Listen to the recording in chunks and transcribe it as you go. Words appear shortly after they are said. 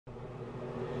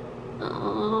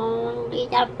Oh,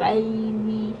 little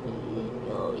baby.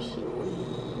 So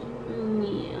sweet.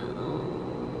 Meow.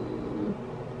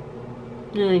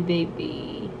 Hi,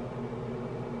 baby.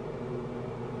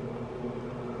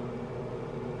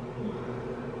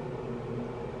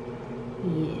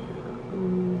 Yeah.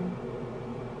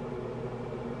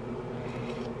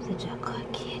 Such a good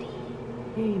kitty.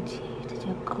 Aren't you? Such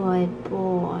a good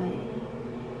boy.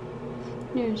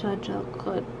 You're such a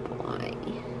good boy.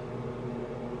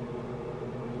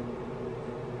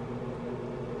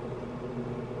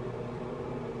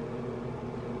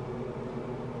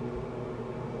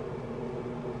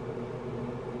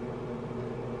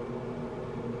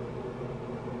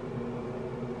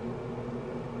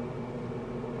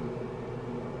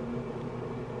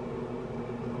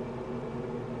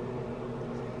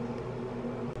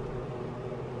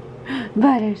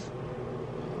 Butters.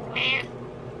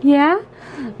 Yeah?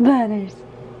 Butters.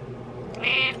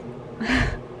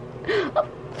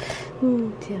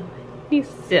 Oh, Dylan. You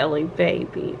silly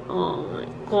baby. Oh my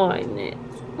goodness.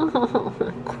 Oh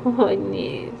my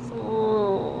goodness.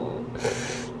 Oh.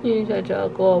 You're such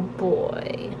a good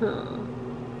boy, huh?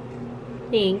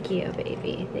 Thank you,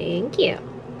 baby. Thank you.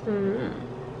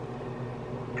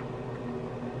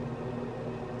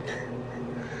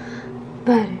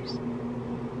 Butters.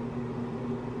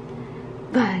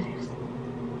 Butters.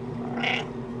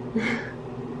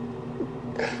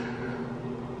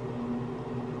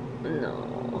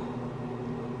 No.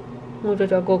 You're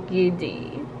such a good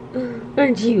kitty.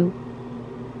 Aren't you?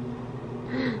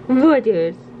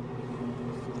 Butters.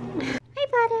 Hi,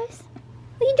 Butters.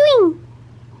 What are you doing?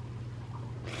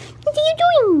 What are you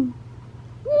doing?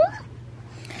 Hmm?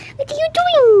 What are you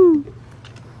doing?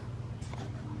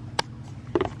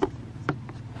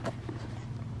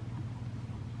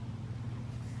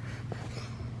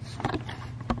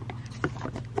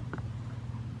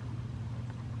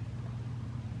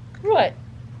 What?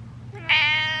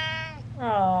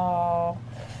 Oh,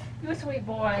 you sweet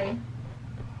boy.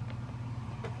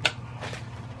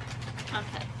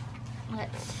 Okay,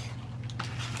 let's.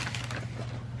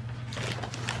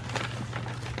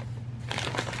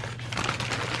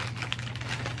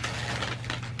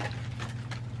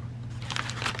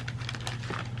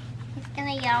 He's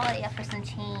gonna yell at you for some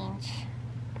change.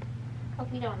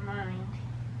 Hope you don't mind.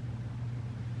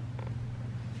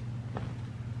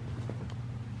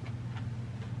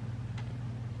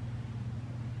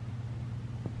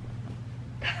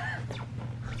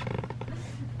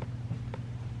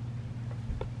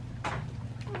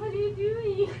 What are you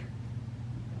doing?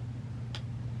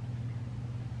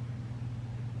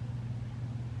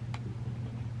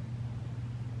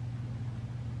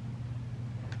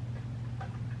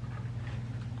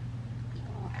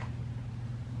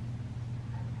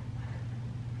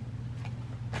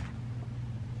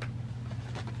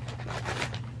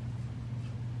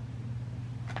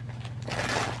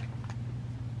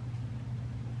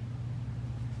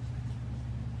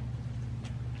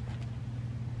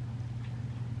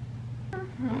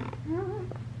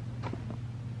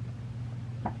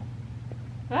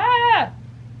 Ah!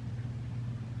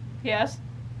 Yes.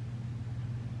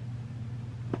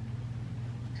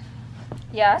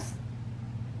 Yes.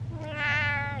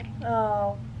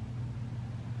 Oh.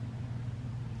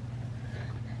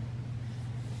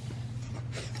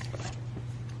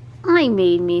 I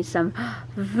made me some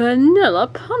vanilla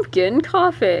pumpkin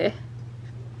coffee.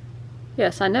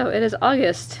 Yes, I know, it is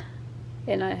August.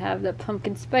 And I have the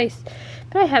pumpkin spice.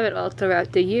 But I have it all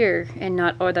throughout the year and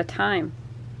not all the time.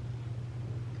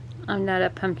 I'm not a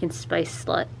pumpkin spice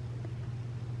slut.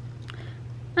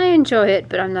 I enjoy it,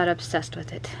 but I'm not obsessed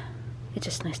with it. It's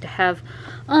just nice to have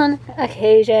on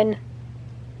occasion.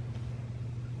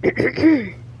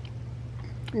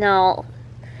 Now,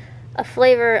 a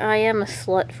flavor I am a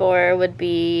slut for would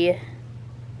be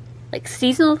like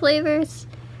seasonal flavors.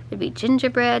 It'd be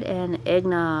gingerbread and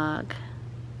eggnog.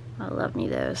 I love me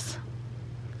those.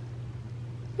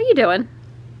 What are you doing?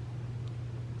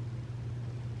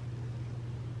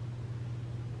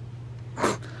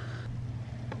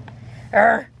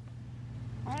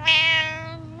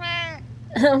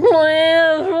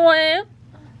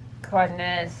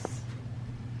 Goodness.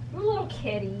 You little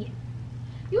kitty.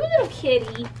 You little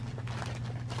kitty.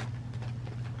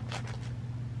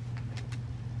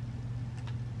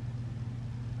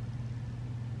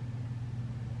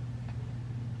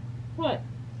 What?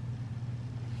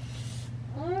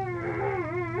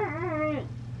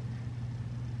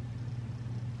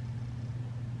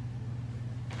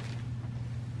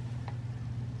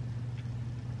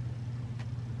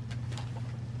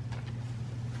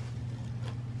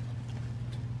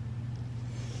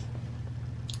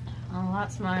 Oh,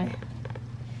 that's my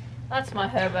That's my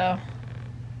hobo.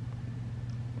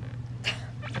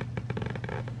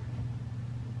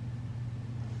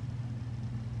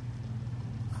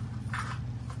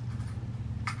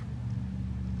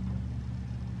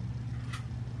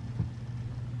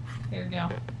 Here we go.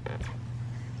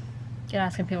 Get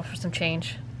asking people for some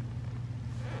change.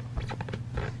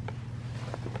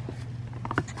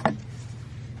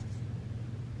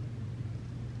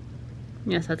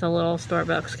 Yes, that's a little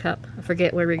Starbucks cup. I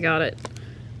forget where we got it,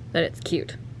 but it's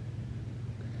cute.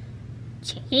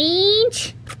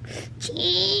 Change!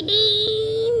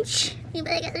 Change!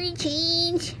 Anybody got any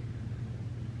change?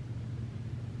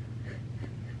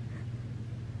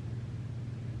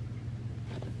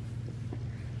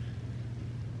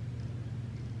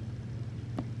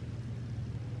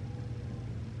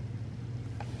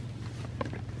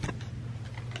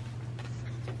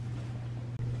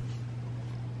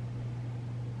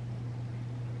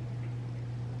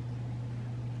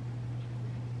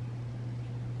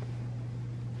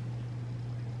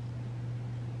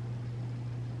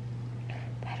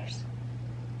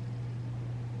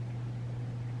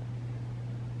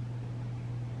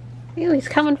 Ew, he's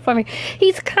coming for me.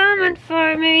 He's coming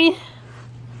for me.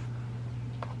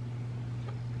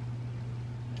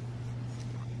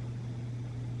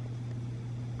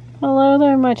 Hello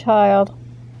there, my child.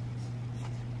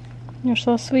 You're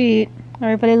so sweet.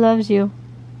 Everybody loves you.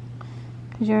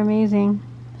 Because you're amazing.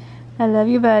 I love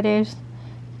you, Butters.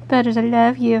 Butters, I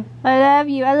love you. I love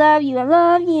you. I love you. I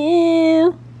love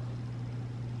you.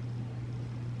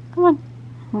 Come on.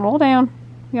 Roll down.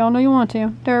 Y'all know you want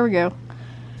to. There we go.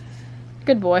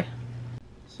 Good boy.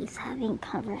 He's having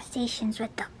conversations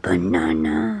with the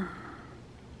banana.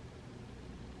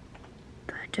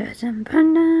 Butters and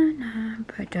banana,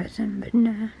 butters and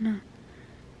banana,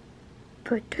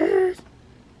 butters,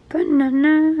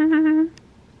 banana,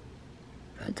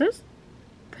 butters,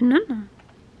 banana,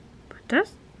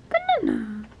 butters,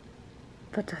 banana,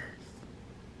 butters.